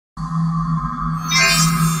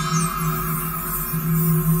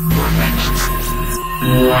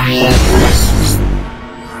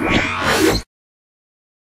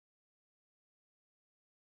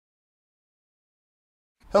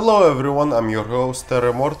Hello everyone, I'm your host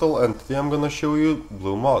TerraMortal, and today I'm gonna show you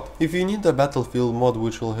Blue Mod. If you need a Battlefield mod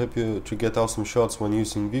which will help you to get awesome shots when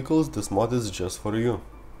using vehicles, this mod is just for you.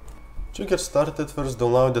 To get started, first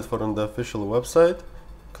download it from the official website,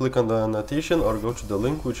 click on the annotation or go to the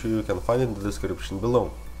link which you can find in the description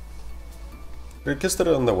below.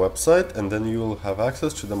 Register on the website and then you will have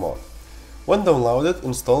access to the mod. When downloaded,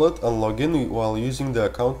 install it and log in while using the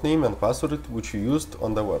account name and password which you used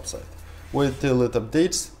on the website. Wait till it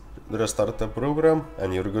updates, restart the program,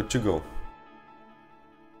 and you're good to go.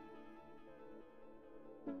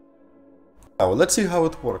 Now let's see how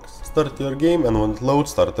it works. Start your game, and when it loads,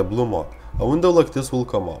 start a Blue Mod. A window like this will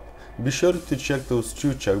come up. Be sure to check those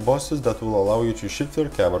two checkboxes that will allow you to shift your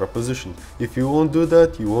camera position. If you won't do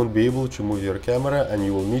that, you won't be able to move your camera and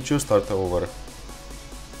you will need to start over.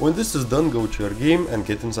 When this is done, go to your game and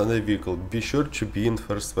get inside the vehicle. Be sure to be in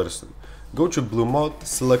first person. Go to Blue Mod,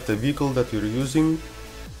 select the vehicle that you're using,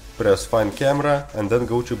 press Find Camera, and then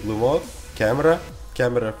go to Blue Mod, Camera,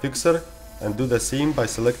 Camera Fixer, and do the same by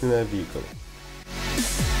selecting a vehicle.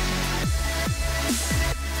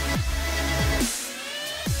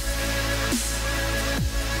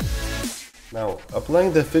 Now,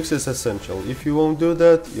 applying the fix is essential. If you won't do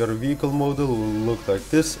that, your vehicle model will look like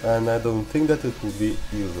this, and I don't think that it will be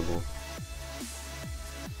usable.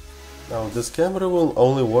 Now, this camera will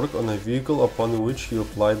only work on a vehicle upon which you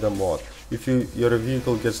apply the mod. If your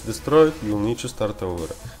vehicle gets destroyed, you'll need to start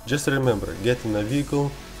over. Just remember, get in a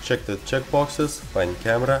vehicle, check the checkboxes, find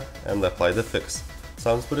camera, and apply the fix.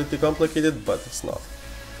 Sounds pretty complicated, but it's not.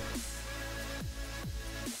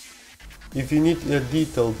 If you need a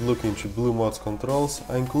detailed look into Blue Mod's controls,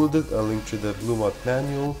 I included a link to the Blue Mod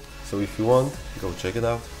manual, so if you want, go check it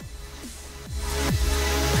out.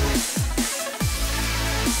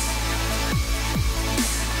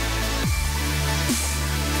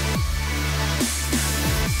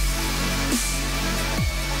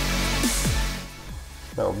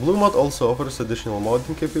 Now, Blue Mod also offers additional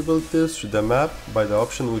modding capabilities to the map by the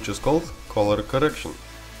option which is called Color Correction.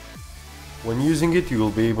 When using it, you will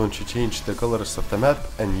be able to change the colors of the map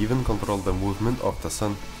and even control the movement of the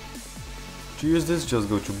sun. To use this, just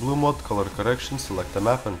go to Blue Mod, Color Correction, select the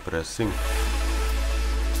map and press Sync.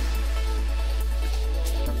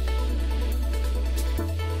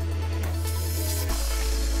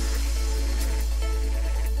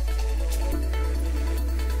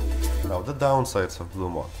 Now the downsides of Blue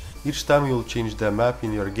Mod. Each time you'll change the map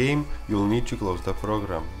in your game, you'll need to close the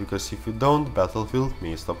program, because if you don't, Battlefield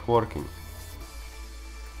may stop working.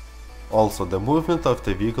 Also, the movement of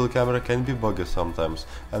the vehicle camera can be buggy sometimes,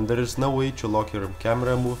 and there is no way to lock your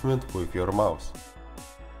camera movement with your mouse.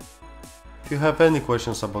 If you have any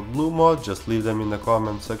questions about Blue Mod, just leave them in the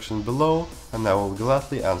comment section below, and I will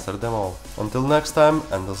gladly answer them all. Until next time,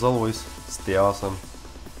 and as always, stay awesome.